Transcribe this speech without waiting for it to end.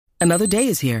Another day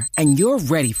is here, and you're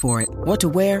ready for it. What to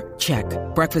wear? Check.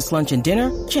 Breakfast, lunch, and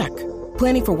dinner? Check.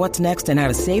 Planning for what's next and how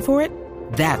to save for it?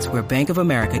 That's where Bank of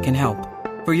America can help.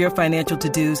 For your financial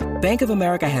to-dos, Bank of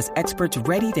America has experts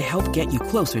ready to help get you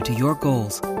closer to your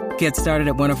goals. Get started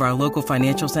at one of our local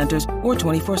financial centers or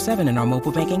 24/7 in our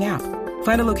mobile banking app.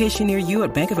 Find a location near you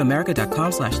at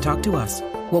bankofamerica.com/talktous.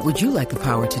 What would you like the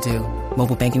power to do?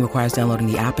 Mobile banking requires downloading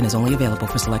the app and is only available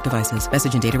for select devices.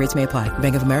 Message and data rates may apply.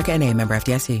 Bank of America N.A., member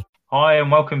FDIC. Hi,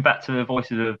 and welcome back to the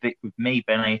Voices of Vic with me,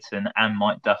 Ben Ayton, and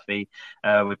Mike Duffy.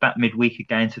 We're back midweek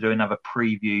again to do another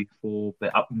preview for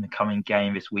the up-and-coming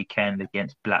game this weekend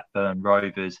against Blackburn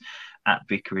Rovers at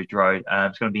Vicarage Road.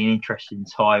 It's going to be an interesting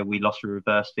tie. We lost a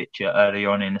reverse fixture early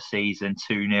on in the season,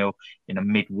 2-0 in a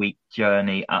midweek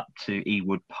journey up to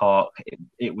Ewood Park.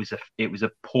 It was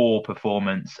a poor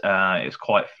performance. It was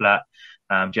quite flat.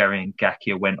 Jerry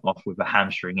Ngakia went off with a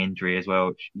hamstring injury as well,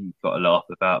 which you've got to laugh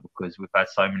about because we've had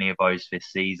so many of those this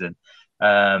season.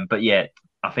 But yeah,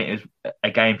 I think it was a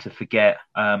game to forget.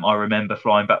 I remember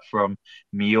flying back from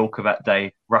Mallorca that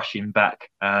day, rushing back,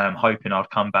 hoping I'd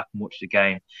come back and watch the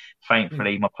game.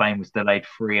 Thankfully, my plane was delayed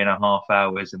 3.5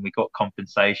 hours and we got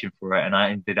compensation for it, and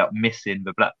I ended up missing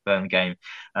the Blackburn game.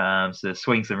 So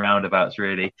swings and roundabouts,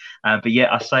 really. But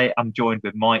yeah, I say I'm joined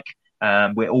with Mike.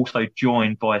 We're also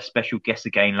joined by a special guest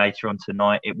again later on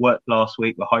tonight. It worked last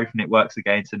week. We're hoping it works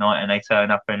again tonight, and they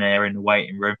turn up and they're in the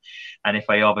waiting room. And if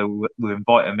they are, we'll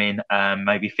invite them in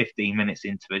maybe 15 minutes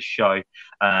into the show.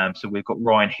 So we've got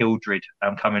Ryan Hildred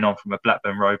coming on from a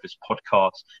Blackburn Rovers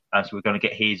podcast. So we're going to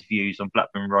get his views on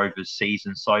Blackburn Rovers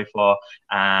season so far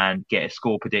and get a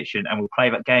score prediction. And we'll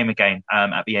play that game again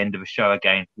at the end of the show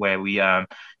again, where we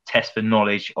test the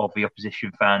knowledge of the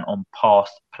opposition fan on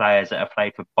past players that have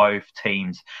played for both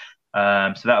teams.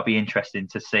 So that'll be interesting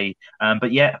to see.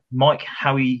 But yeah, Mike,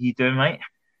 how are you doing, mate?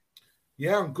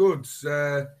 Yeah, I'm good.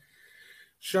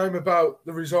 Shame about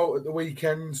the result at the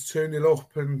weekend, 2-0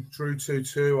 up and drew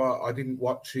 2-2. I didn't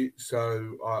watch it,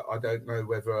 so I don't know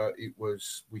whether it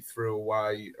was we threw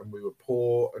away and we were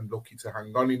poor and lucky to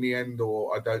hang on in the end,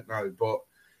 or I don't know. But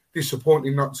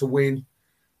disappointing not to win.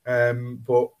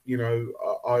 But, you know,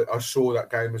 I saw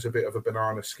that game as a bit of a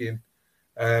banana skin.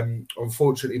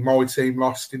 Unfortunately, my team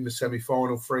lost in the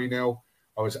semi-final 3-0.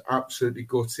 I was absolutely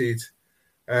gutted.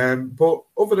 But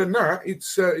other than that,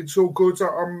 it's all good.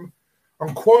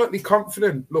 I'm quietly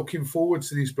confident looking forward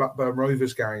to this Blackburn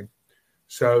Rovers game.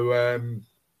 So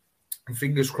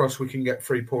fingers crossed we can get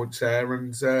 3 points there.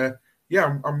 And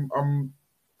yeah, I'm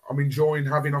enjoying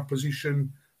having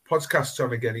opposition podcasts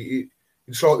on again.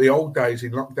 It's like the old days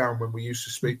in lockdown when we used to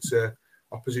speak to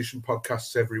opposition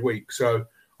podcasts every week. So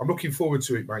I'm looking forward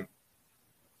to it, mate.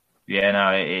 Yeah,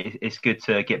 no, it's good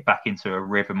to get back into a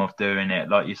rhythm of doing it.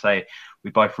 Like you say, we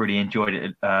both really enjoyed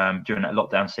it during that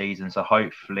lockdown season. So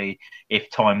hopefully, if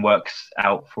time works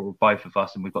out for both of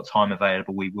us and we've got time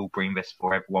available, we will bring this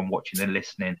for everyone watching and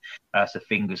listening. So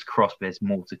fingers crossed, there's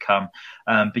more to come.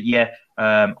 But yeah,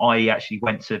 I actually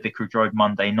went to Vicarage Road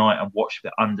Monday night and watched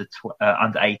the under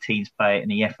 18s play in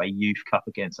the FA Youth Cup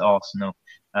against Arsenal.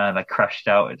 They crashed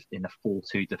out in a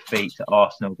 4-2 defeat to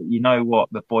Arsenal. But you know what?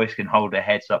 The boys can hold their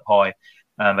heads up high.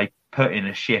 They put in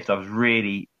a shift. I was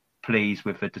really pleased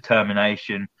with the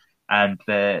determination and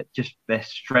their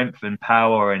strength and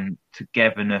power and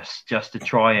togetherness just to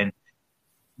try and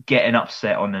get an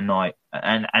upset on the night.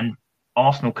 And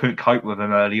Arsenal couldn't cope with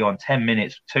them early on. 10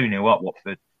 minutes, 2-0 up,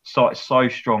 Watford. Started so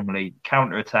strongly.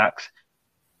 Counter-attacks,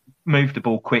 moved the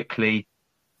ball quickly,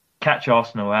 catch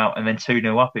Arsenal out, and then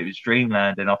 2-0 up. It was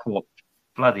dreamland, and I thought,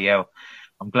 bloody hell,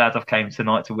 I'm glad I've came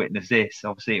tonight to witness this.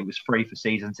 Obviously, it was free for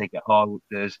season ticket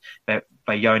holders. They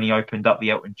only opened up the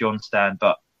Elton John stand,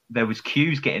 but there was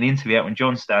queues getting into the Elton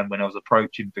John stand when I was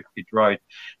approaching Vicarage Road,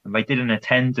 and they did an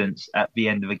attendance at the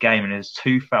end of the game, and there's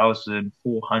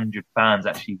 2,400 fans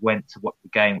actually went to watch the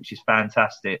game, which is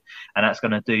fantastic, and that's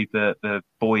going to do the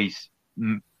boys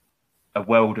a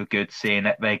world of good, seeing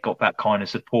that they got that kind of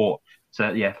support.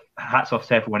 So, yeah, hats off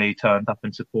to everyone who turned up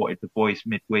and supported the boys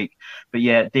midweek. But,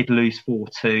 yeah, it did lose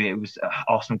 4-2. It was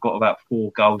Arsenal got about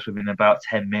 4 goals within about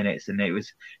 10 minutes, and it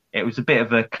was a bit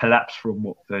of a collapse from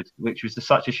Watford, which was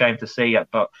such a shame to see.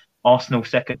 But Arsenal,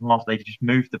 second half, they just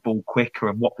moved the ball quicker,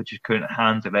 and Watford just couldn't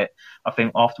handle it. I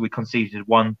think after we conceded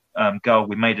one goal,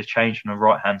 we made a change on the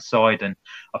right-hand side, and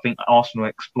I think Arsenal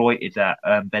exploited that.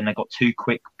 Then they got 2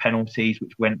 quick penalties,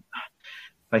 which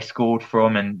they scored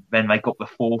from, and then they got the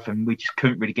 4th, and we just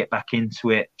couldn't really get back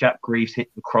into it. Jack Greaves hit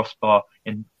the crossbar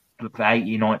in the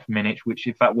 89th minute, which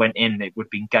if that went in, it would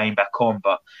have been game back on.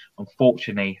 But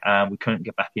unfortunately, we couldn't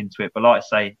get back into it. But like I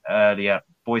say earlier,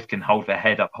 boys can hold their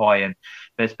head up high. And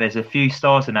there's a few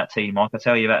stars in that team. I can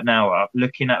tell you that now.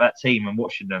 Looking at that team and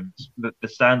watching them, the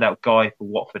standout guy for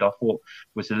Watford, I thought,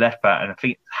 was the left back, and I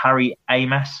think Harry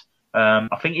Amos.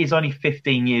 I think he's only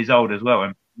 15 years old as well.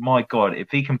 And my God, if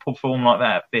he can perform like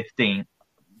that at 15,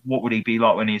 what would he be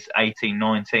like when he's 18,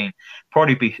 19?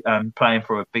 Probably be playing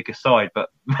for a bigger side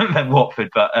than Watford.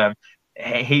 But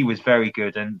he was very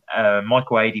good. And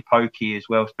Michael Adey as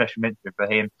well, special mention for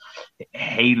him.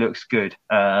 He looks good.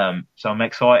 So I'm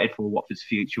excited for Watford's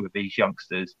future with these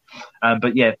youngsters.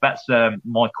 But yeah, that's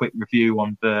my quick review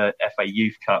on the FA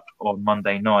Youth Cup on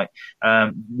Monday night.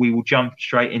 We will jump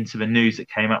straight into the news that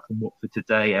came out from Watford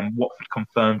today. And Watford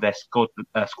confirmed their squad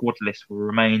list for the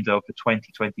remainder of the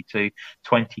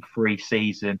 2022-23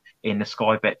 season in the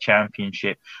Sky Bet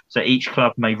Championship. So each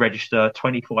club may register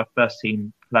 25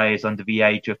 first-team players over the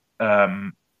age of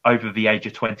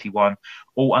 21.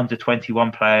 All under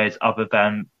 21 players other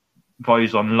than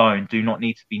those on loan do not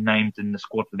need to be named in the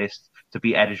squad list to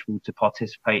be eligible to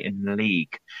participate in the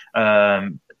league.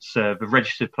 So the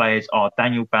registered players are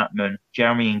Daniel Batman,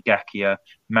 Jeremy Ngakia,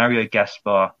 Mario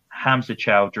Gaspar, Hamza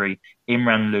Chowdhury,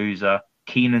 Imran Louza,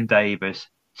 Keenan Davis,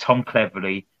 Tom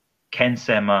Cleverley, Ken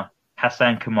Sema,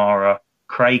 Hassan Kamara,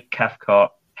 Craig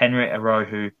Cathcart, Henry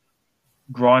Arohu,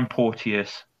 Ryan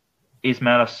Porteous,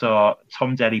 Ismail Assar,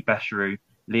 Tom Deli Basharu,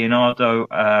 Leonardo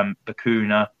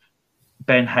Bacuna,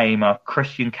 Ben Hamer,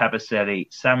 Christian Cabaselli,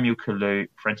 Samuel Kalu,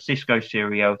 Francisco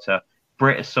Siriota,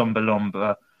 Britta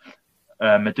Sombalomba,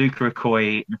 Maduka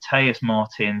Okoye, Mateus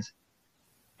Martins,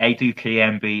 Edu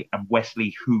Kiembe and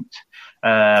Wesley Hoot.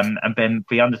 And then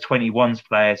the under-21s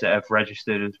players that have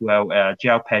registered as well,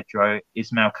 João Pedro,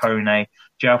 Ismail Kone,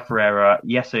 João Ferreira,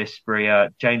 Yessa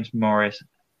Espria, James Morris,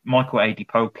 Michael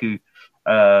Adipoku,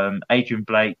 Adrian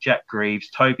Blake, Jack Greaves,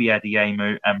 Toby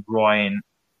Adeyemu and Brian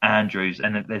Andrews.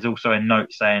 And there's also a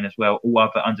note saying as well, all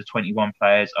other under-21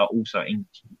 players are also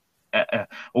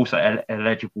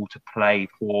eligible to play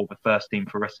for the first team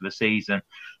for the rest of the season.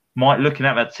 Mike, looking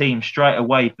at that team straight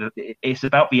away, it's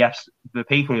about the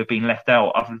people who have been left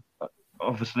out.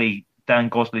 Obviously, Dan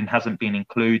Gosling hasn't been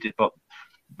included, but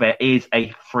there is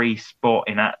a free spot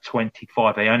in that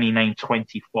 25. They only named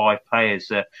 25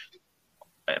 players.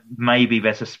 Maybe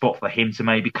there's a spot for him to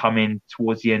maybe come in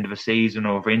towards the end of the season,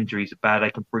 or if injuries are bad,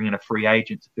 they can bring in a free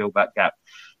agent to fill that gap.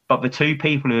 But the two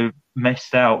people who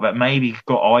missed out that maybe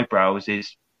got eyebrows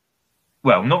is,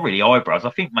 well, not really eyebrows.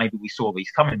 I think maybe we saw these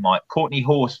coming, Mike. Courtney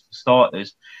Horse, for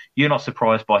starters. You're not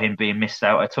surprised by him being missed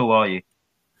out at all, are you?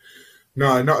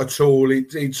 No, not at all.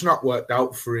 It's not worked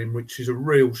out for him, which is a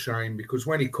real shame, because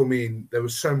when he come in, there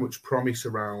was so much promise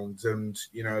around. And,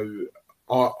 you know,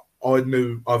 I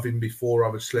knew of him before,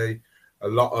 obviously. A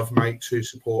lot of mates who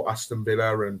support Aston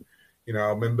Villa. And, you know, I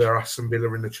remember Aston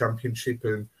Villa in the Championship,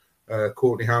 and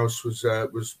Courtney House was a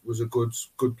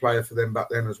good player for them back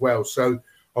then as well. So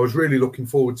I was really looking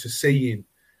forward to seeing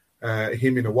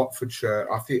him in a Watford shirt.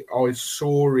 I think I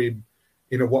saw him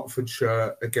in a Watford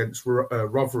shirt against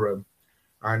Rotherham,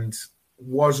 and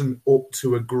wasn't up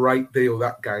to a great deal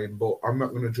that game, but I'm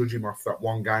not going to judge him off that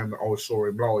one game that I saw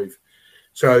him live.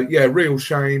 So, yeah, real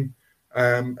shame.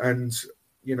 And,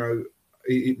 you know,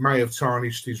 it may have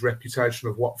tarnished his reputation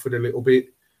of Watford a little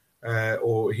bit,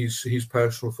 or his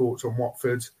personal thoughts on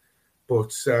Watford.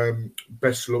 But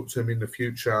best of luck to him in the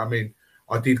future. I mean,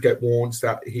 I did get warned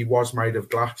that he was made of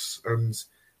glass, and,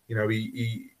 you know,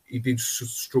 he did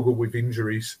struggle with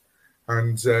injuries.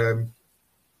 And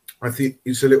I think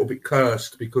it's a little bit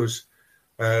cursed, because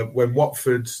when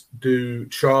Watford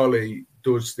Charlie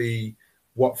does the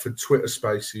Watford Twitter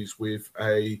Spaces with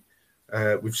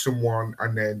someone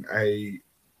and then a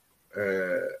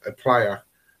player,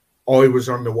 I was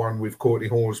on the one with Courtney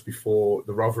Hawes before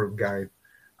the Rotherham game.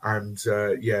 And,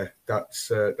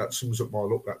 that sums up my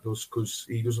luck, that does, because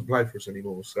he doesn't play for us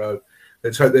anymore. So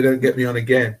let's hope they don't get me on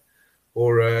again.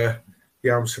 Or,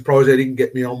 I'm surprised they didn't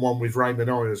get me on one with Raymond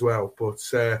I as well. But,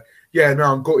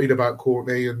 I'm gutted about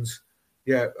Courtney. And,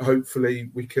 hopefully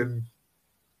we can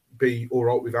be all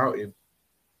right without him.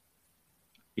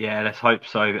 Yeah, let's hope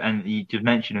so. And you just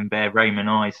mentioned him there, Raymond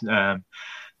Ice.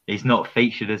 He's not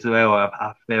featured as well.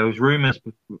 There was rumours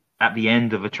at the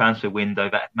end of a transfer window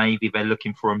that maybe they're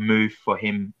looking for a move for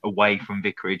him away from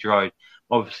Vicarage Road.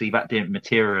 Obviously, that didn't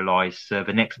materialise. So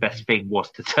the next best thing was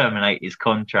to terminate his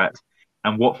contract.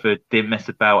 And Watford didn't mess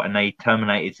about, and they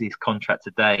terminated his contract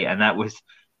today. And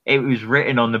it was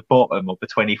written on the bottom of the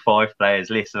 25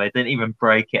 players list. So they didn't even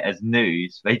break it as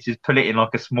news. They just put it in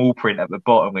like a small print at the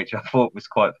bottom, which I thought was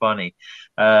quite funny.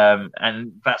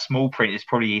 And that small print is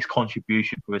probably his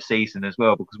contribution for the season as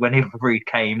well, because when Reed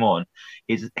came on,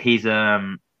 his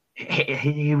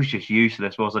he was just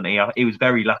useless, wasn't he? He was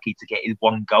very lucky to get his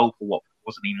one goal for Watford,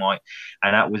 wasn't he, Mike?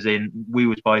 And that was we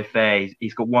was both there.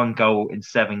 He's got one goal in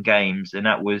 7 games, and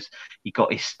that was, he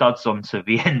got his studs onto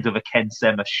the end of a Ken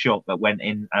Sema shot that went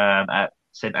in at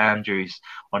St Andrews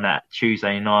on that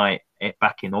Tuesday night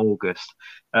back in August.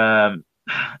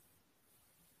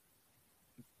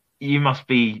 You must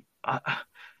be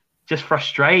just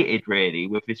frustrated, really,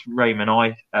 with this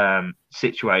Raymond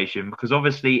situation, because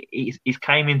obviously he's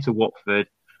came into Watford.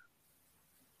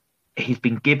 He's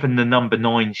been given the number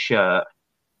 9 shirt.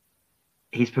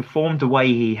 He's performed the way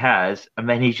he has, and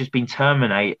then he's just been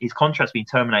terminated. His contract's been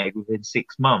terminated within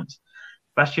 6 months.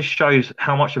 That just shows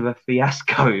how much of a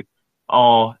fiasco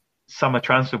our summer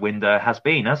transfer window has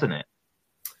been, hasn't it?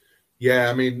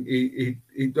 Yeah, I mean,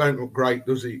 he don't look great,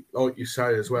 does he? Like you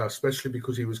say as well, especially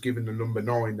because he was given the number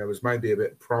 9. There was maybe a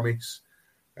bit of promise,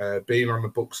 being on the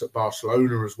books at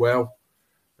Barcelona as well.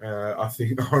 I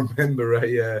think I remember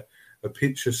a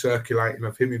picture circulating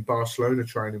of him in Barcelona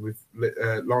training with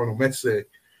Lionel Messi,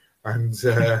 and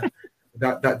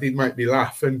that did make me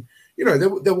laugh. And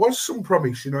there was some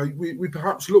promise. We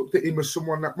perhaps looked at him as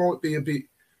someone that might be a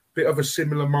bit of a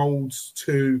similar mould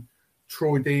to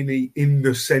Troy Deeney, in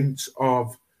the sense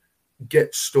of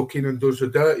gets stuck in and does the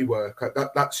dirty work.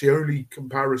 That's the only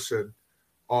comparison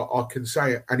I can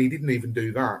say. And he didn't even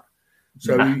do that.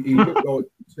 So he looked like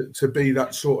to be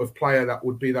that sort of player that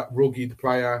would be that rugged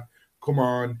player, come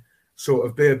on, sort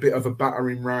of be a bit of a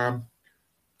battering ram,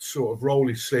 sort of roll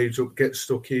his sleeves up, get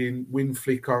stuck in, win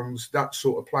flick-ons, that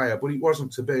sort of player. But he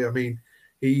wasn't to be. I mean,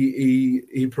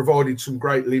 he provided some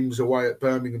great limbs away at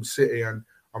Birmingham City, and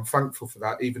I'm thankful for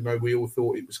that, even though we all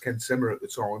thought it was Ken Sema at the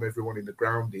time. Everyone in the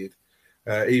ground did,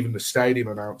 even the stadium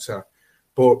announcer.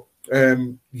 But,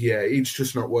 it's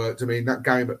just not worked. I mean, that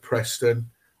game at Preston,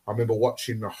 I remember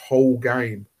watching the whole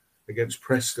game against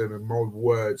Preston, and my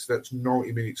words, that's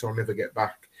 90 minutes I'll never get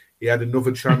back. He had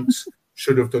another chance,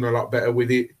 should have done a lot better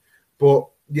with it. But,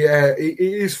 yeah, it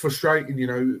is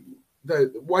frustrating,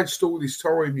 waste all this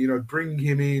time, bring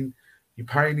him in, you're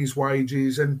paying his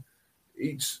wages, and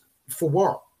it's for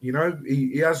what?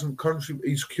 He hasn't contributed.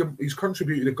 He's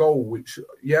contributed a goal, which,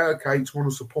 it's won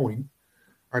us a point,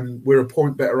 and we're a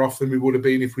point better off than we would have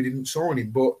been if we didn't sign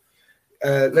him. But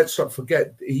let's not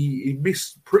forget, he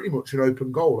missed pretty much an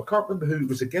open goal. I can't remember who it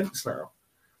was against now.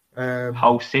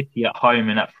 Hull City at home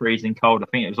in that freezing cold. I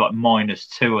think it was like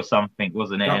 -2 or something,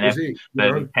 wasn't it? That was it.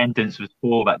 The attendance was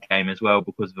poor that game as well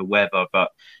because of the weather.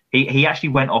 But he actually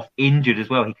went off injured as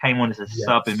well. He came on as a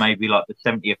sub in maybe like the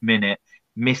 70th minute,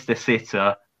 missed the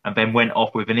sitter, and then went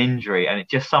off with an injury. And it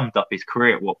just summed up his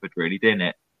career at Watford, really, didn't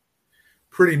it?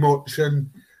 Pretty much. And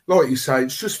like you say,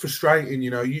 it's just frustrating.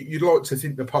 You'd like to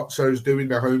think the Pozzo's doing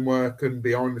their homework and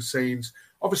behind the scenes.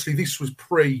 Obviously, this was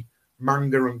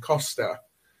pre-Manga and Costa.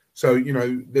 So,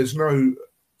 there's no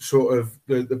sort of,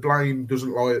 the blame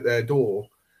doesn't lie at their door.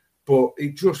 But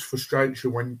it just frustrates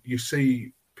you when you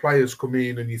see players come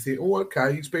in and you think, oh,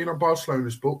 okay, he's been on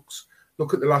Barcelona's books.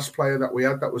 Look at the last player that we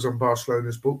had that was on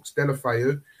Barcelona's books,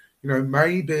 Deulofeu,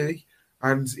 maybe,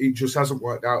 and it just hasn't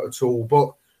worked out at all.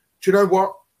 But do you know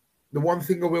what? The one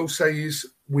thing I will say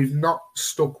is we've not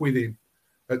stuck with him.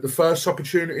 At the first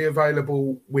opportunity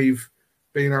available, we've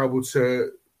been able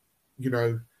to,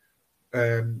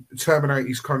 terminate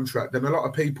his contract. And a lot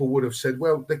of people would have said,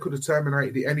 well, they could have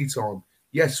terminated it any time.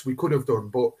 Yes, we could have done,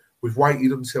 but we've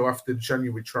waited until after the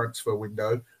January transfer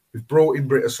window. We've brought in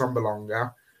Britta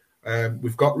Sombalonga.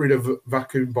 We've got rid of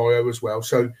Vacuum Bio as well.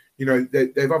 So,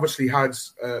 they've obviously had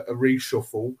a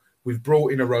reshuffle. We've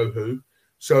brought in a Rohu.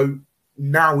 So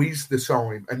now is the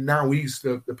time, and now is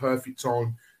the perfect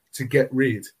time to get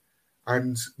rid.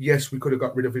 And yes, we could have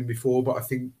got rid of him before, but I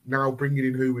think now bringing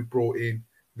in who we've brought in,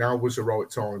 now was the right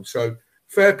time. So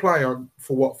fair play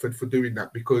for Watford for doing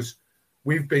that, because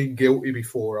we've been guilty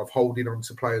before of holding on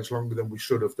to players longer than we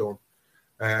should have done.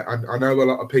 And I know a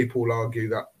lot of people will argue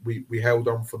that we held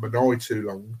on for Manai too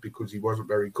long because he wasn't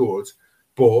very good.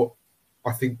 But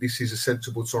I think this is a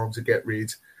sensible time to get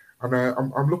rid. And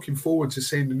I'm looking forward to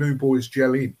seeing the new boys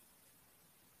gel in.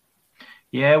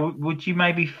 Yeah, would you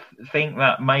maybe think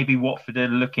that maybe Watford are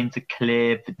looking to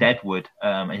clear the deadwood?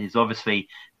 He's obviously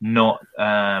not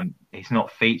he's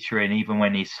not featuring even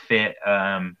when he's fit.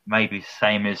 Maybe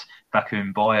same as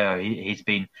Baku Bio. He's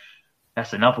been.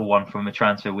 That's another one from the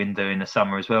transfer window in the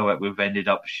summer as well that we've ended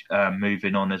up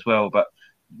moving on as well. But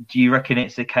do you reckon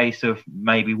it's a case of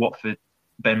maybe Watford,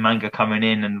 Ben Manga coming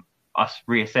in and us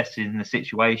reassessing the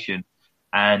situation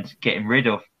and getting rid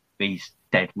of these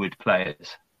deadwood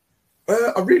players?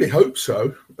 I really hope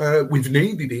so. We've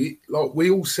needed it. Like we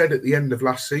all said at the end of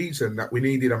last season that we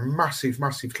needed a massive,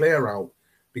 massive clear out.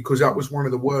 because that was one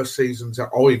of the worst seasons that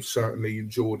I've certainly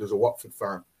enjoyed as a Watford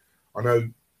fan. I know,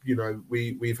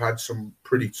 we've had some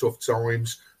pretty tough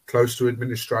times, close to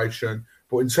administration,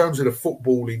 but in terms of the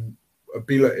footballing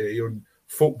ability and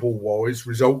football-wise,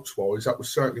 results-wise, that was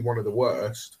certainly one of the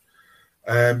worst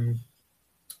that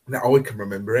I can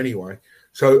remember anyway.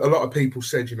 So a lot of people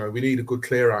said, we need a good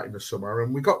clear-out in the summer,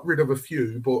 and we got rid of a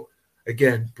few, but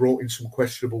again, brought in some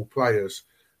questionable players.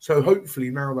 So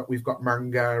hopefully now that we've got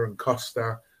Manga and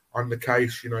Costa on the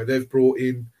case, they've brought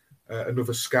in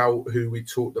another scout who we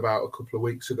talked about a couple of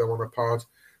weeks ago on a pod.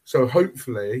 So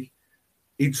hopefully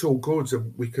it's all good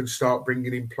and we can start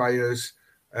bringing in players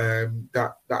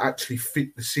that actually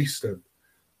fit the system.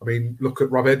 I mean, look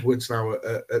at Rob Edwards now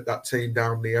at that team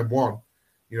down the M1.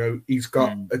 He's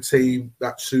got a team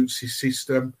that suits his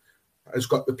system, has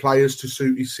got the players to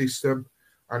suit his system,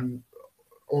 and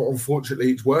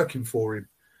unfortunately it's working for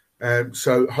him.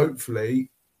 So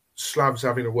hopefully Slav's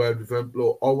having a word with them.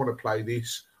 Look, I want to play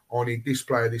this. I need this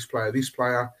player, this player, this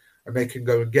player, and they can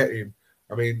go and get him.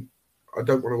 I mean, I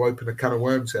don't want to open a can of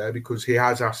worms there because he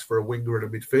has asked for a winger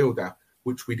and a midfielder,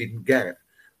 which we didn't get.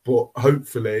 But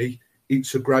hopefully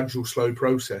it's a gradual, slow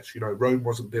process. Rome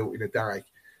wasn't built in a day.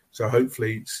 So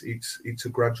hopefully it's a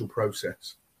gradual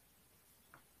process.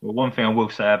 Well, one thing I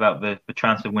will say about the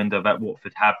transfer window that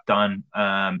Watford have done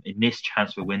in this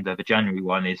transfer window, the January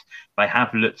one, is they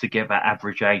have looked to get that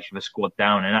average age of a squad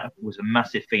down. And that was a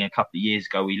massive thing a couple of years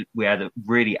ago. We had a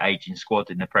really aging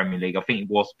squad in the Premier League. I think it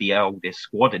was the eldest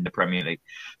squad in the Premier League.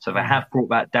 So they have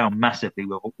brought that down massively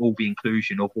with all the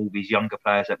inclusion of all these younger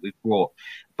players that we've brought.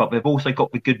 But they've also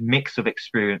got the good mix of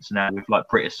experience now with like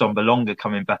Britta Sombalonga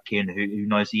coming back in, who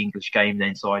knows the English game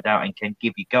inside out and can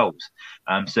give you goals.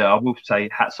 So I will say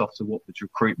hats off to Watford's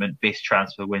recruitment this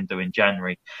transfer window in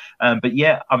January. But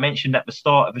yeah, I mentioned at the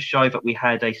start of the show that we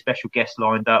had a special guest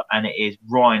lined up, and it is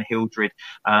Ryan Hildred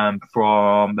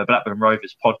from the Blackburn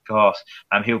Rovers podcast.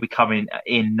 He'll be coming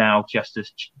in now just to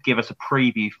give us a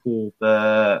preview for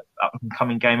the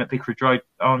upcoming game at Vicarage Road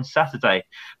on Saturday.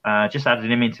 Just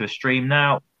added him into a stream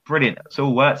now. Brilliant. It's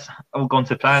all worked. All gone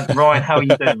to plan. Ryan, how are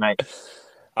you doing, mate?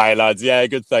 Hi, lads. Yeah,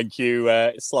 good, thank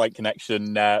you. Slight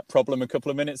connection problem a couple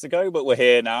of minutes ago, but we're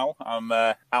here now. I'm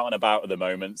out and about at the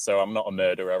moment, so I'm not a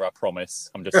murderer, I promise.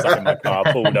 I'm just sat in my car,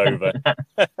 pulled over.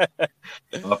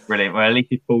 Oh, brilliant. Well, at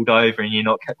least you pulled over and you're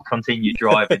not continued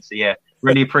driving. So, yeah,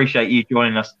 really appreciate you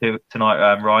joining us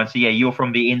tonight, Ryan. So, yeah, you're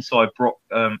from the Inside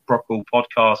Brockall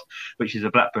podcast, which is a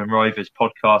Blackburn Rovers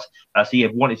podcast. So, yeah,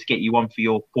 wanted to get you on for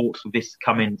your thoughts with this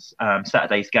coming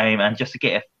Saturday's game and just to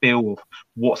get a feel of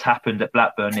what's happened at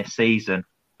Blackburn this season.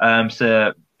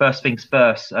 So, first things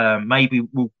first, maybe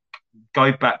we'll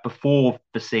go back before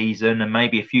the season and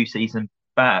maybe a few seasons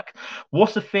back.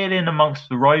 What's the feeling amongst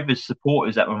the Rovers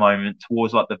supporters at the moment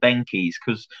towards like the Venkies?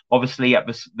 Because obviously at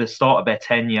the start of their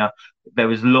tenure there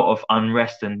was a lot of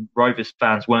unrest and Rovers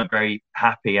fans weren't very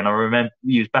happy, and I remember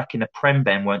you was back in the Prem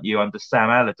then, weren't you, under Sam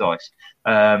Allardyce?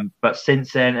 But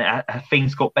since then have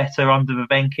things got better under the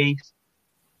Venkies?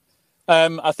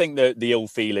 I think that the ill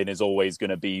feeling is always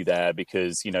going to be there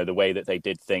because, the way that they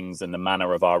did things and the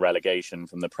manner of our relegation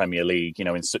from the Premier League,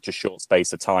 in such a short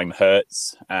space of time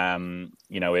hurts.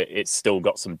 It's still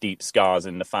got some deep scars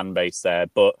in the fan base there.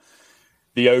 But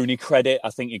the only credit I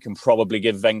think you can probably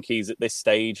give Venkies at this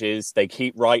stage is they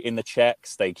keep writing the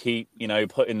checks. They keep,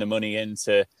 putting the money in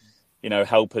to,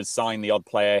 help us sign the odd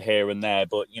player here and there.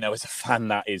 But, as a fan,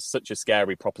 that is such a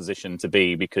scary proposition to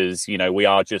be because, we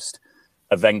are just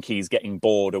a Venkies getting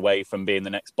bored away from being the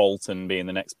next Bolton, being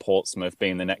the next Portsmouth,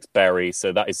 being the next Bury.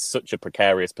 So that is such a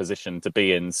precarious position to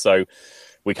be in. So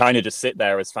we kind of just sit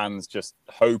there as fans just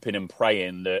hoping and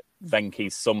praying that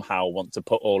Venkies somehow want to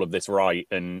put all of this right.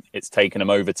 And it's taken them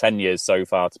over 10 years so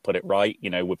far to put it right.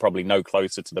 We're probably no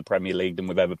closer to the Premier League than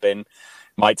we've ever been.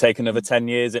 Might take another 10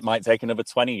 years. It might take another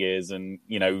 20 years. And,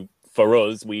 for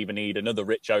us, we either need another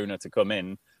rich owner to come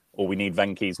in or we need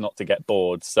Venkies not to get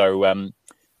bored. So,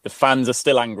 the fans are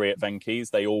still angry at Venkies.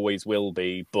 They always will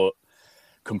be. But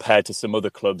compared to some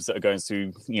other clubs that are going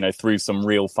through some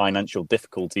real financial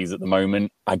difficulties at the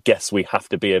moment, I guess we have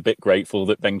to be a bit grateful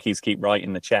that Venkies keep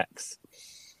writing the checks.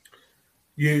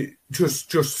 You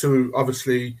just to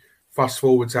obviously fast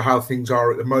forward to how things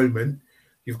are at the moment.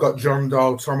 You've got John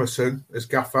Dahl Thomason as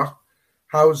gaffer.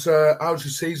 How's your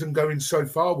season going so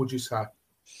far, would you say?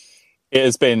 It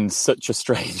has been such a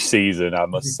strange season, I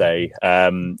must say.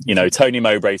 Tony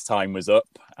Mowbray's time was up.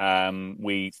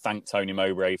 We thank Tony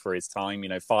Mowbray for his time.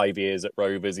 5 years at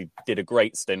Rovers. He did a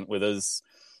great stint with us.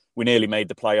 We nearly made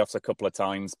the playoffs a couple of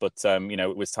times, but,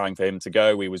 it was time for him to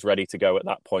go. He was ready to go at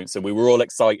that point. So we were all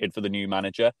excited for the new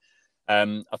manager.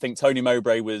 I think Tony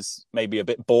Mowbray was maybe a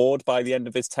bit bored by the end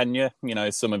of his tenure. You know,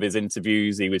 some of his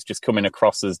interviews, he was just coming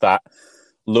across as that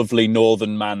lovely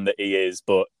northern man that he is,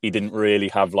 but he didn't really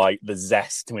have like the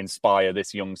zest to inspire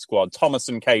this young squad.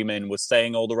 Thomason came in, was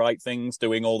saying all the right things,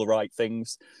 doing all the right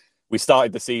things. We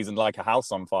started the season like a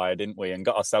house on fire, didn't we? And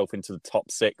got ourselves into the top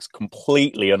 6,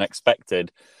 completely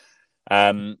unexpected.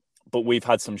 But we've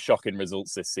had some shocking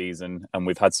results this season, and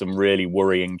we've had some really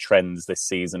worrying trends this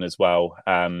season as well.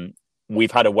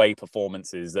 We've had away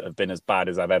performances that have been as bad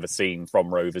as I've ever seen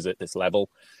from Rovers at this level.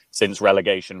 Since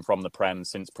relegation from the Prem,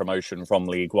 since promotion from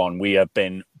League One, we have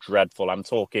been dreadful. I'm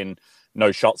talking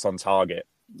no shots on target.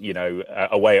 You know,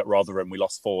 away at Rotherham, we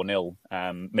lost 4-0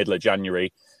 middle of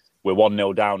January. We're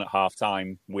 1-0 down at half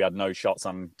time. We had no shots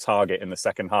on target in the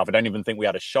second half. I don't even think we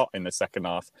had a shot in the second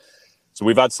half. So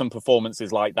we've had some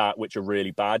performances like that, which are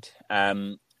really bad.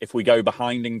 If we go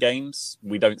behind in games,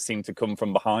 we don't seem to come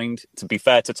from behind. To be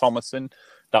fair to Thomason,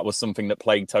 that was something that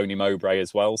plagued Tony Mowbray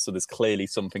as well. So there's clearly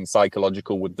something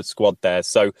psychological with the squad there.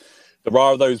 So there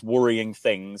are those worrying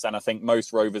things. And I think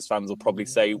most Rovers fans will probably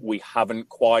say we haven't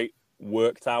quite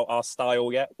worked out our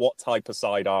style yet. What type of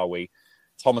side are we?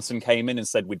 Thomason came in and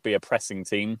said we'd be a pressing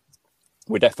team.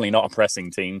 We're definitely not a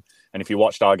pressing team. And if you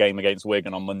watched our game against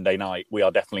Wigan on Monday night, we are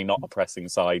definitely not a pressing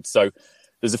side. So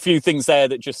there's a few things there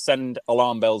that just send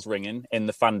alarm bells ringing in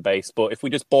the fan base. But if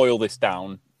we just boil this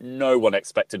down, no one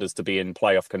expected us to be in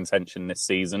playoff contention this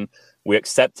season. We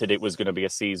accepted it was going to be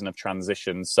a season of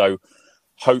transition. So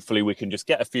hopefully we can just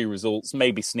get a few results,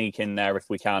 maybe sneak in there if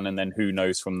we can, and then who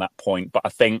knows from that point. But I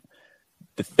think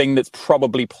the thing that's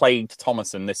probably plagued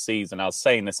Thomason this season, I was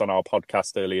saying this on our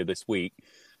podcast earlier this week,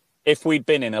 if we'd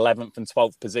been in 11th and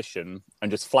 12th position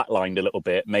and just flatlined a little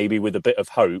bit, maybe with a bit of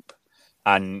hope,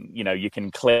 and, you know, you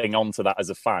can cling on to that as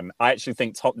a fan, I actually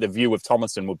think the view of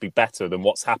Thomason would be better than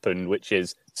what's happened, which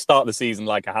is start the season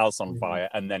like a house on fire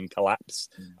and then collapse.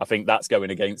 I think that's going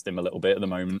against him a little bit at the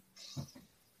moment.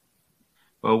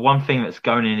 Well, one thing that's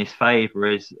going in his favour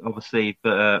is obviously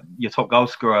your top goal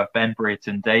scorer, Ben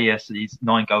Brereton Diaz. He's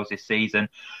 9 goals this season.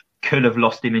 Could have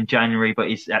lost him in January, but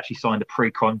he's actually signed a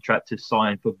pre-contract to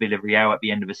sign for Villarreal at the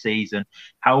end of the season.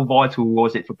 How vital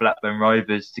was it for Blackburn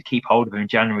Rovers to keep hold of him in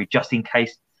January, just in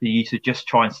case for you to just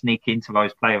try and sneak into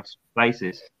those playoffs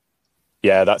places?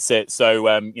 Yeah, that's it. So,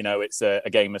 you know, it's a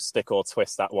game of stick or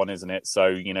twist, that one, isn't it? So,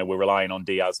 you know, we're relying on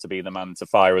Diaz to be the man to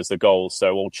fire as the goal.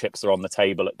 So all chips are on the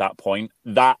table at that point.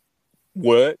 That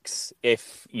works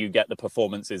if you get the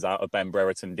performances out of Ben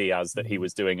Brereton Diaz that he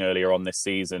was doing earlier on this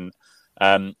season.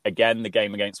 Again, the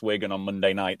game against Wigan on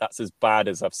Monday night, that's as bad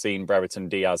as I've seen Brereton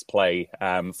Diaz play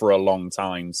for a long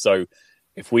time. So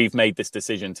if we've made this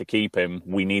decision to keep him,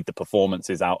 we need the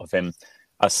performances out of him.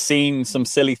 I've seen some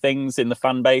silly things in the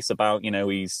fan base about, you know,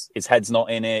 his head's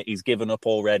not in it, he's given up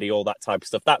already, all that type of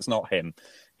stuff. That's not him.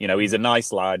 You know, he's a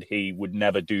nice lad. He would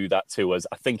never do that to us.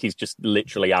 I think he's just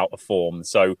literally out of form.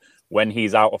 So when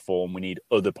he's out of form, we need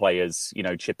other players, you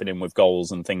know, chipping in with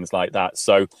goals and things like that.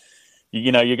 So,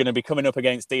 you know, you're going to be coming up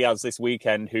against Diaz this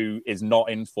weekend, who is not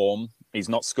in form. He's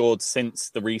not scored since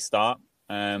the restart.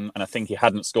 And I think he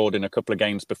hadn't scored in a couple of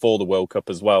games before the World Cup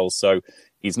as well. So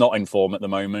he's not in form at the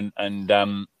moment. And,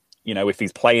 you know, if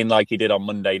he's playing like he did on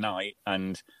Monday night,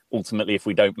 and ultimately if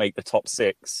we don't make the top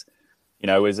 6, you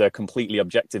know, as a completely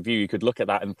objective view, you could look at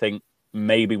that and think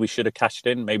maybe we should have cashed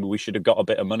in. Maybe we should have got a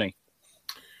bit of money.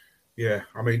 Yeah,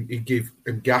 I mean, he gave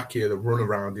Ngakia the run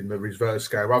around in the reverse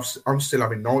game. I'm still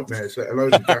having nightmares, let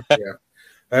alone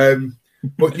Ngakia.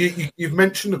 But you've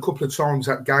mentioned a couple of times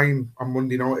that game on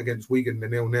Monday night against Wigan, the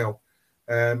 0-0.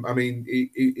 I mean,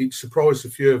 it surprised a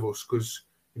few of us because,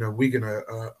 you know, Wigan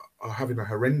are having a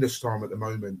horrendous time at the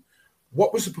moment.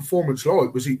 What was the performance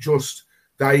like? Was it just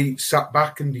they sat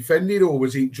back and defended, or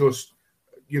was it just,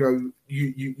 you know,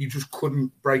 you just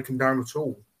couldn't break them down at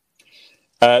all?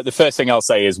 The first thing I'll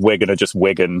say is Wigan are just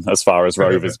Wigan as far as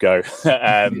Rovers go.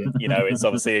 You know,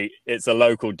 it's a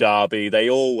local derby. They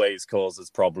always cause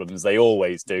us problems. They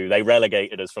always do. They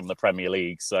relegated us from the Premier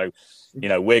League. So, you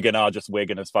know, Wigan are just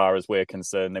Wigan as far as we're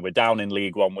concerned. They were down in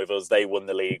League One with us. They won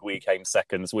the league. We came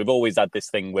second. So we've always had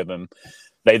this thing with them.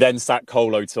 They then sacked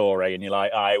Kolo Touré, and you're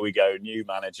like, here we go, new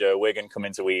manager, Wigan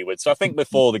coming to Ewood. So I think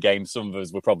before the game, some of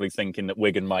us were probably thinking that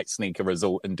Wigan might sneak a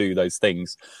result and do those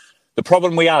things. The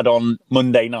problem we had on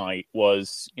Monday night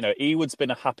was, you know, Ewood's been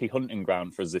a happy hunting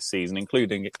ground for us this season,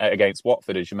 including against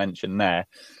Watford, as you mentioned there.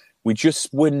 We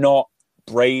just were not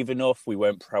brave enough. We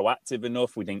weren't proactive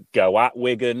enough. We didn't go at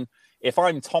Wigan. If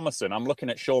I'm Thomason, I'm looking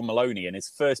at Sean Maloney and his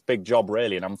first big job,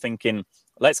 really, and I'm thinking,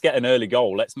 let's get an early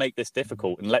goal. Let's make this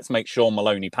difficult, and let's make Sean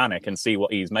Maloney panic and see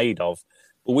what he's made of.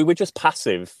 But we were just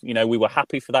passive. You know, we were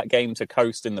happy for that game to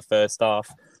coast in the first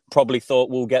half. probably thought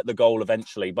we'll get the goal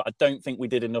eventually, but I don't think we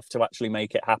did enough to actually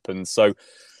make it happen. So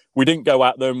we didn't go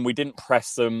at them. We didn't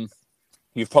press them.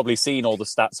 You've probably seen all the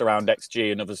stats around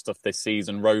XG and other stuff this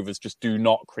season. Rovers just do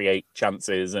not create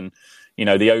chances. And,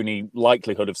 the only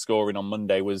likelihood of scoring on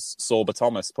Monday was Sorba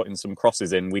Thomas putting some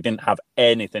crosses in. We didn't have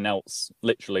anything else,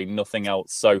 literally nothing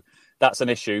else. So that's an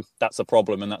issue. That's a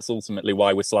problem. And that's ultimately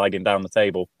why we're sliding down the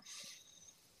table.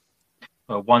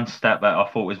 Well, one stat that I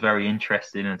thought was very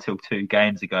interesting until 2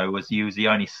 games ago was you was the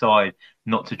only side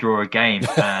not to draw a game.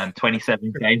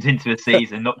 27 games into a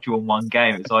season, not drawn one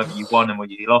game. It's either you won them or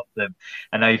you lost them.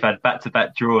 And now you've had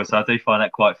back-to-back draws, so I do find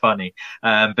that quite funny.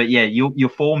 But yeah, your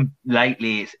form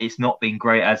lately, it's not been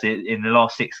great, as it in the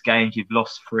last 6 games, you've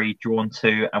lost 3, drawn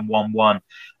 2 and won 1.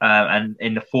 And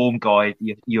in the form guide,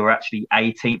 you're actually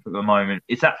 18th at the moment.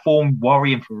 Is that form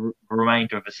worrying for the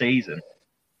remainder of the season?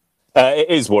 It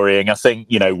is worrying. I think,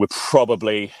 we're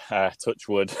probably, touch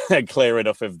wood, clear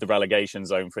enough of the relegation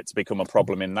zone for it to become a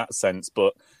problem in that sense.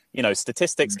 But,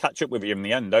 statistics catch up with you in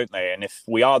the end, don't they? And if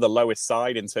we are the lowest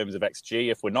side in terms of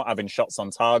XG, if we're not having shots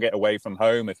on target away from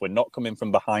home, if we're not coming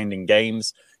from behind in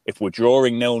games, if we're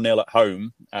drawing 0-0 at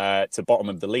home to bottom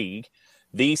of the league,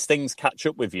 these things catch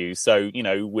up with you. So,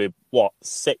 we're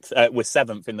 6th? We're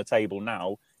 7th in the table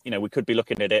now. We could be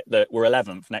looking at it that we're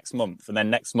 11th next month, and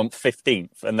then next month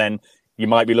 15th, and then you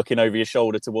might be looking over your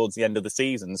shoulder towards the end of the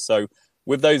season. So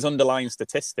with those underlying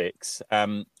statistics,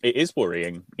 it is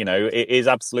worrying. It is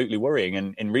absolutely worrying.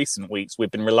 And in recent weeks, we've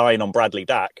been relying on Bradley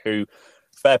Dack, who,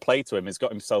 fair play to him, has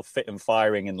got himself fit and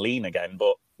firing and lean again.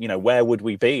 But, where would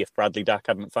we be if Bradley Dack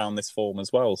hadn't found this form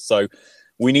as well? So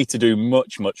we need to do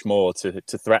much, much more to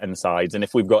threaten sides. And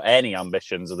if we've got any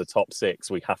ambitions of the top 6,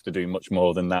 we have to do much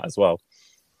more than that as well.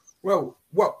 Well,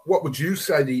 what would you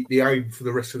say the aim for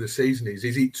the rest of the season is?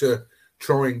 Is it to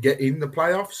try and get in the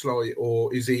playoffs,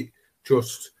 or is it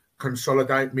just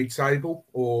consolidate mid-table,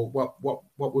 or what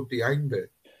would the aim be?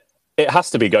 It has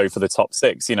to be go for the top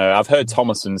 6. I've heard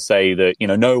Thomason say that,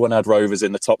 no one had Rovers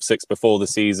in the top 6 before the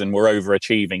season. We're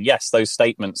overachieving. Yes, those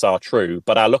statements are true,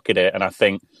 but I look at it and I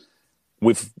think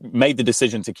we've made the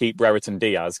decision to keep Brereton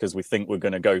Diaz because we think we're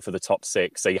going to go for the top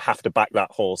 6. So you have to back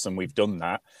that horse, and we've done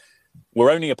that.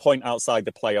 We're only a point outside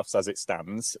the playoffs as it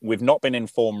stands. We've not been in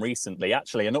form recently.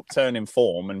 Actually, an upturn in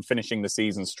form and finishing the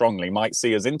season strongly might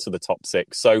see us into the top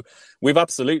 6. So we've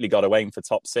absolutely got to aim for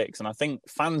top 6. And I think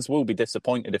fans will be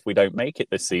disappointed if we don't make it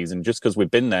this season, just because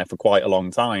we've been there for quite a long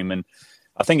time. And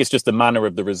I think it's just the manner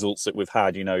of the results that we've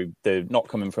had. The not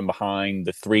coming from behind,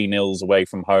 the 3-0 away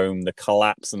from home, the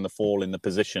collapse and the fall in the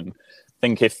position. I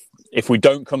think if we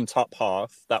don't come top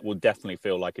half, that will definitely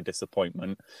feel like a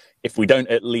disappointment. If we don't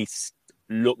at least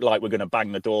look like we're going to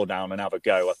bang the door down and have a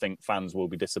go, I think fans will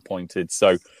be disappointed.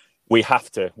 So we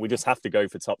just have to go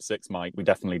for top 6, Mike. We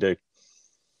definitely do.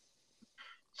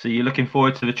 So you're looking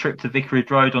forward to the trip to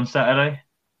Vicarage Road on Saturday?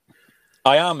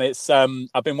 I am. It's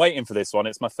I've been waiting for this one.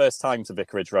 It's my first time to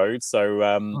Vicarage Road, so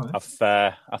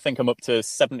right. I think I'm up to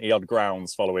 70 odd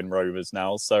grounds following Rovers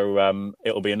now. So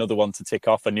it'll be another one to tick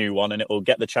off, a new one, and it'll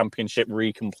get the championship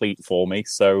recomplete for me.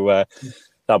 So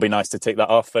that'll be nice to tick that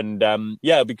off, and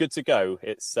it'll be good to go.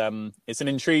 It's an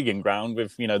intriguing ground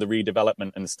with the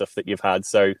redevelopment and stuff that you've had.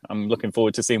 So I'm looking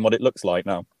forward to seeing what it looks like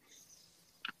now.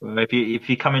 Well, if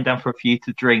you're coming down for a few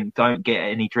to drink, don't get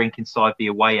any drink inside the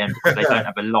away end because they don't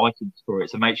have a license for it.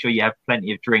 So make sure you have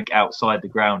plenty of drink outside the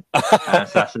ground. So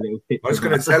that's a little tip. I was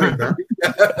going to tell him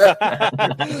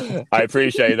that. I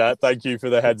appreciate that. Thank you for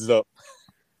the heads up.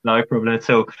 No problem at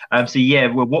all.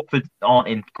 Watford aren't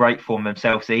in great form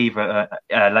themselves either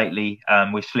lately.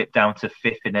 We've slipped down to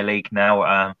 5th in the league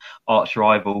now. Arch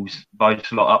rivals,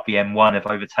 both lot up the M1, have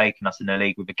overtaken us in the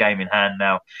league with a game in hand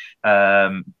now.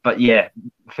 I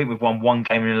think we've won 1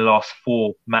 game in the last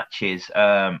 4 matches.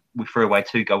 We threw away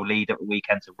 2-goal lead at the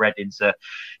weekend to Reading, so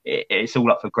it's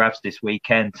all up for grabs this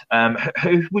weekend.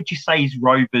 Who would you say is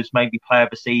Rovers' maybe player of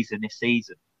the season this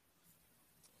season?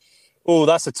 Oh,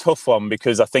 that's a tough one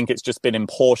because I think it's just been in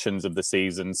portions of the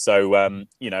season. So,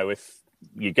 if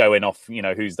you're going off,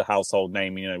 who's the household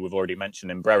name, we've already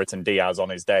mentioned him. Brereton Diaz on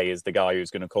his day is the guy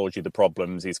who's going to cause you the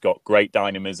problems. He's got great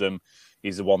dynamism.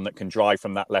 He's the one that can drive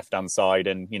from that left-hand side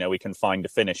and, he can find a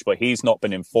finish. But he's not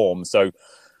been in form. So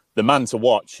the man to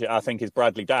watch, I think, is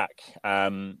Bradley Dack.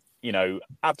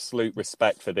 Absolute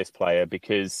respect for this player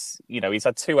because, he's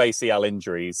had 2 ACL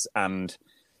injuries and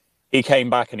he came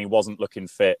back and he wasn't looking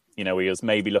fit. He was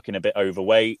maybe looking a bit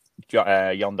overweight.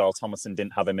 Yondal Thomason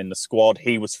didn't have him in the squad.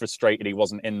 He was frustrated he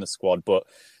wasn't in the squad. But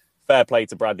fair play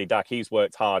to Bradley Dack. He's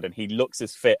worked hard and he looks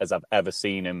as fit as I've ever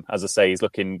seen him. As I say, he's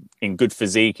looking in good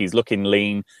physique. He's looking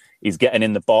lean. He's getting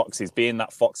in the box. He's being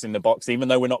that fox in the box. Even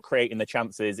though we're not creating the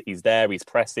chances, he's there. He's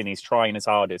pressing. He's trying his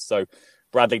hardest. So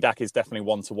Bradley Dack is definitely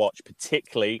one to watch,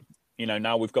 particularly,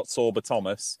 now we've got Sorba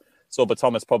Thomas. Sorba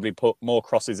Thomas probably put more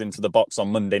crosses into the box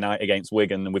on Monday night against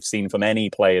Wigan than we've seen from any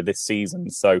player this season.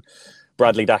 So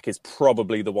Bradley Dack is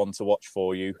probably the one to watch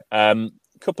for you.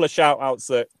 Couple of shout-outs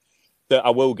that I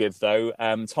will give, though.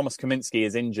 Thomas Kaminski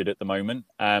is injured at the moment.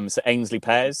 So Ainsley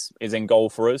Pears is in goal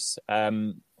for us.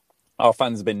 Our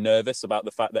fans have been nervous about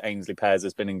the fact that Ainsley Pears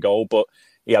has been in goal, but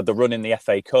he had the run in the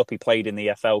FA Cup. He played in the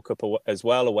FL Cup as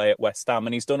well, away at West Ham,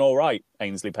 and he's done all right,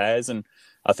 Ainsley Pears. And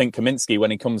I think Kaminski,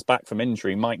 when he comes back from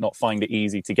injury, might not find it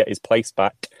easy to get his place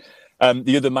back.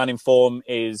 The other man in form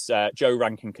is Joe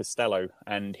Rankin-Costello,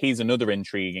 and he's another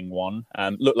intriguing one.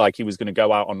 Looked like he was going to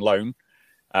go out on loan,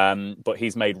 but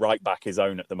he's made right back his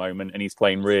own at the moment, and he's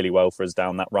playing really well for us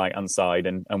down that right-hand side,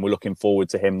 and we're looking forward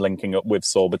to him linking up with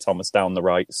Sorba Thomas down the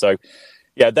right. So,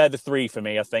 yeah, they're the three for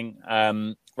me, I think.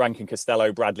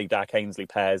 Rankin-Costello, Bradley Dack, Ainsley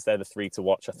Pears, they're the three to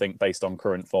watch, I think, based on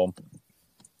current form.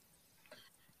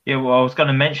 Yeah, well, I was going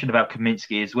to mention about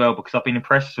Kaminski as well, because I've been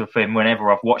impressed with him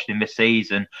whenever I've watched him this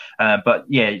season. But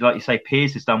yeah, like you say,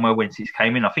 Pearce has done well since he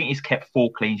came in. I think he's kept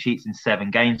 4 clean sheets in 7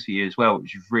 games for you as well,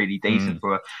 which is really decent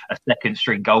for a second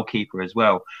string goalkeeper as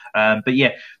well. But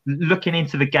yeah, looking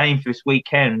into the game for this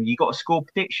weekend, you got a score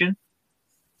prediction?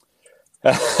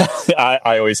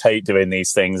 I always hate doing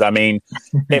these things. I mean,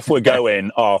 if we're going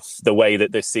off the way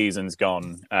that this season's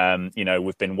gone,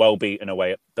 we've been well beaten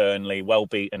away at Burnley, well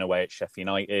beaten away at Sheffield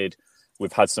United.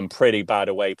 We've had some pretty bad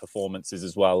away performances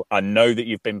as well. I know that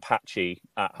you've been patchy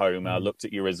at home. I looked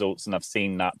at your results and I've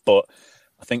seen that. But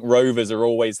I think Rovers are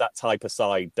always that type of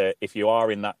side that if you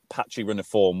are in that patchy run of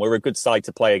form, we're a good side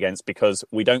to play against because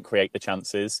we don't create the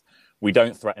chances. We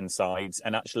don't threaten sides.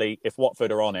 And actually, if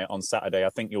Watford are on it on Saturday, I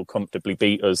think you'll comfortably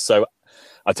beat us. So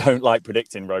I don't like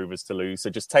predicting Rovers to lose. So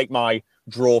just take my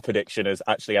draw prediction as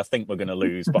actually, I think we're going to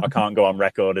lose, but I can't go on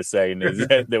record as saying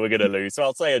that we're going to lose. So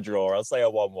I'll say a draw. I'll say a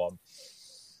 1-1.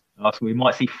 So we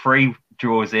might see 3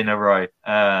 draws in a row.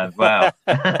 Wow.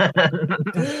 I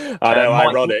know, Mike,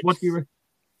 ironic.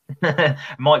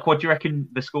 Mike, what do you reckon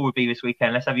the score would be this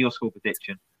weekend? Let's have your score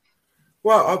prediction.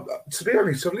 Well, to be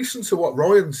honest, I've listened to what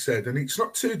Ryan said, and it's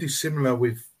not too dissimilar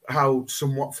with how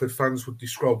some Watford fans would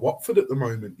describe Watford at the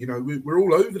moment. We're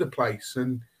all over the place,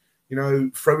 and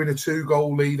throwing a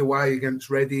 2-goal lead away against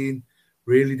Reading,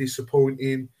 really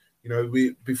disappointing.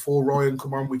 Before Ryan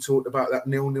come on, we talked about that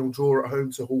 0-0 draw at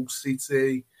home to Hull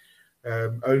City.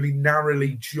 Only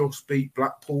narrowly just beat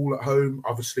Blackpool at home.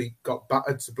 Obviously, got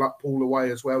battered to Blackpool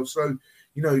away as well. So,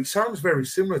 it sounds very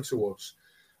similar to us.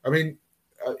 I mean,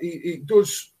 it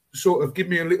does sort of give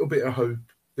me a little bit of hope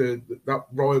that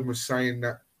Ryan was saying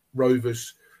that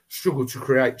Rovers struggle to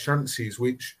create chances,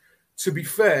 which, to be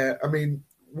fair, I mean,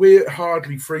 we're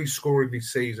hardly free scoring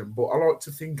this season, but I like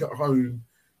to think at home,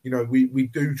 we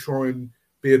do try and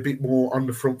be a bit more on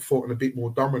the front foot and a bit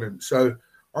more dominant. So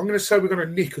I'm going to say we're going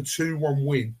to nick a 2-1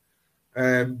 win,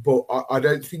 but I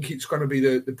don't think it's going to be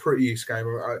the prettiest game.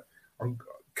 I'm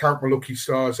count my lucky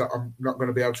stars that I'm not going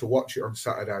to be able to watch it on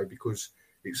Saturday because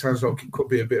it sounds like it could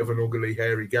be a bit of an ugly,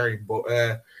 hairy game. But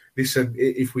listen,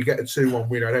 if we get a 2-1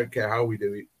 win, I don't care how we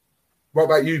do it. What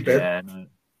about you, Ben?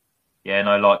 Yeah,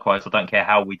 no, likewise. I don't care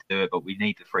how we do it, but we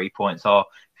need the 3 points. Our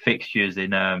fixtures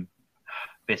in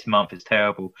this month is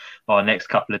terrible. Our next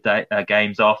couple of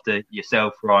games after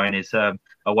yourself, Ryan, is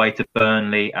away to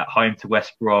Burnley, at home to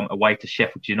West Brom, away to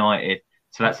Sheffield United.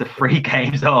 So that's the 3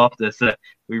 games after. So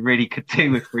we really could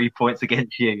do with 3 points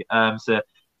against you. So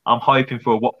I'm hoping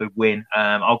for a Watford win.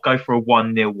 I'll go for a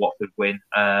 1-0 Watford win.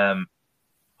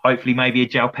 Hopefully maybe a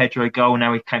João Pedro goal.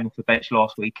 Now he came off the bench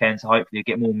last weekend, so hopefully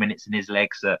he'll get more minutes in his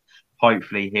legs.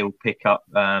 Hopefully he'll pick up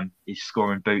his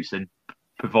scoring boots and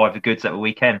provide the goods at the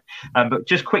weekend. But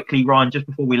just quickly, Ryan, just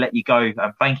before we let you go,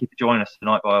 thank you for joining us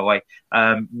tonight, by the way.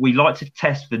 We like to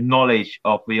test the knowledge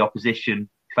of the opposition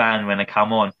fan when they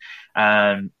come on.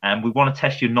 And we want to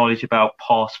test your knowledge about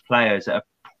past players that have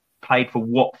played for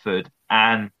Watford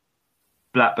and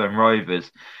Blackburn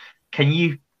Rovers. Can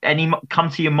you any come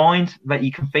to your mind that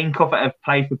you can think of that have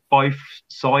played for both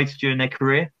sides during their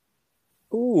career?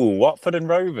 Ooh, Watford and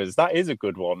Rovers. That is a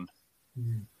good one.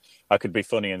 I could be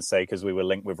funny and say because we were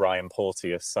linked with Ryan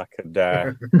Porteous. I could.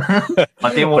 I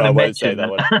didn't want to mention that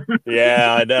one.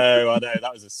 Yeah, I know.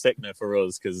 That was a sickener for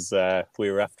us because we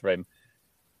were after him.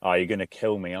 Oh, you're going to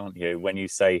kill me, aren't you, when you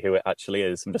say who it actually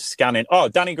is? I'm just scanning. Oh,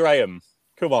 Danny Graham.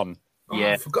 Come on.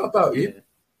 Yeah. I forgot about you.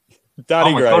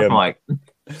 Danny Graham. God, Mike.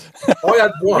 I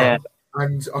had one,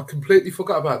 and I completely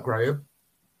forgot about Graham.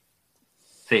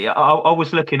 See, I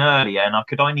was looking earlier and I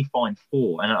could only find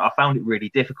 4, and I found it really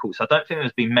difficult. So I don't think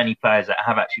there's been many players that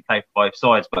have actually played for both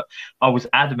sides, but I was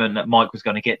adamant that Mike was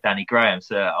going to get Danny Graham,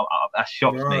 so that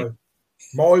shocked me.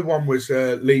 My one was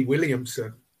Lee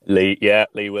Williamson. Lee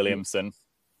Williamson.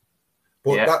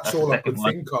 But that's all I could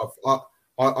think of.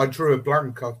 I drew a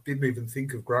blank. I didn't even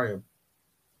think of Graham.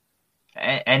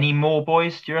 Any more,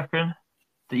 boys, do you reckon,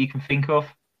 that you can think of?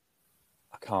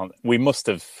 Can't. We must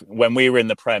have, when we were in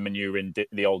the Prem and you were in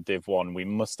the old Div 1, we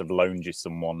must have loaned you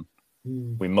someone.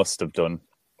 We must have done.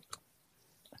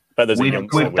 But there's we've done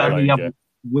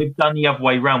the other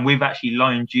way round. We've actually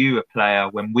loaned you a player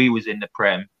when we was in the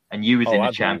Prem and you was in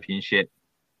the Championship.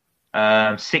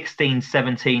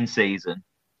 16-17 season.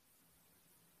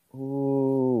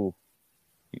 Ooh.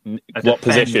 What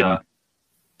position?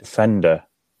 Defender.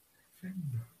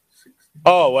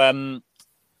 Oh,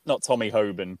 not Tommy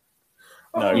Hoban.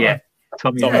 No. Yeah,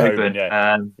 Tommy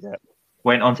Hoban.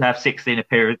 Went on to have 16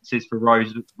 appearances for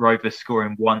Rovers,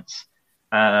 scoring once.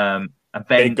 And then,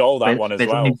 big goal, that one as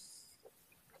well.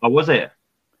 Oh, was it?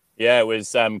 Yeah, it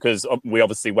was because we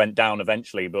obviously went down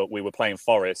eventually, but we were playing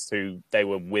Forest, who they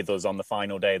were with us on the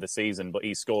final day of the season, but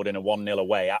he scored in a 1-0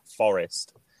 away at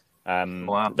Forest.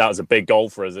 Wow. That was a big goal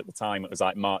for us at the time. It was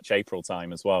like March, April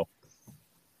time as well.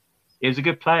 He was a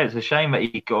good player. It's a shame that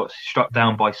he got struck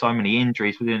down by so many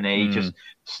injuries, didn't he? He just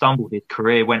stumbled his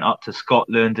career, went up to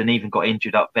Scotland and even got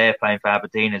injured up there playing for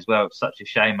Aberdeen as well. It's such a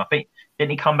shame. I think,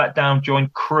 didn't he come back down,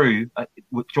 joined Crewe,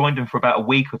 joined them for about a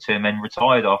week or two and then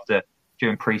retired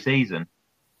during pre-season?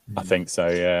 I think so,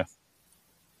 yeah.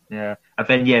 Yeah. And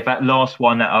then, that last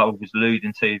one that I was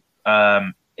alluding to,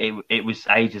 it was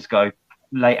ages ago,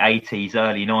 late 80s,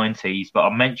 early 90s, but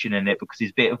I'm mentioning it because he's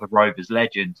a bit of a Rovers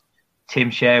legend. Tim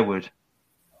Sherwood.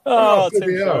 Oh,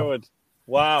 Tim Sherwood.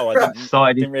 Wow.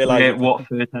 I didn't realise at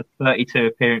Watford, had 32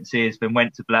 appearances, then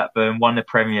went to Blackburn, won the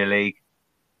Premier League.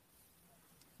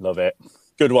 Love it.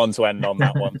 Good one to end on,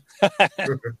 that one.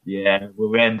 Yeah,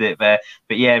 we'll end it there.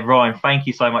 But Ryan, thank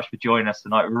you so much for joining us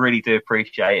tonight. We really do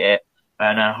appreciate it.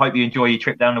 And I hope you enjoy your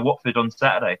trip down to Watford on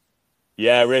Saturday.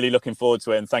 Yeah, really looking forward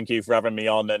to it. And thank you for having me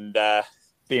on and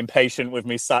being patient with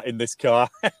me sat in this car.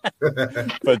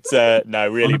 But no,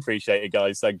 really appreciate it,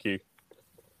 guys. Thank you.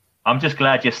 I'm just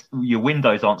glad your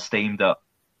windows aren't steamed up.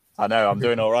 I know, I'm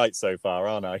doing all right so far,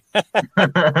 aren't I?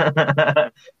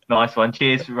 Nice one.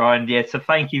 Cheers, Ryan. Yeah, so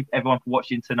thank you, everyone, for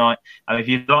watching tonight. If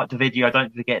you liked the video,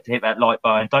 don't forget to hit that like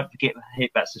button. Don't forget to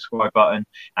hit that subscribe button.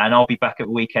 And I'll be back at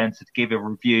the weekend to give a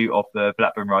review of the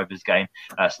Blackburn Rovers game.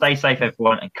 Stay safe,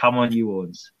 everyone, and come on, you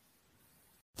Horns.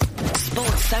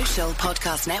 Sports Social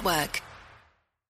Podcast Network.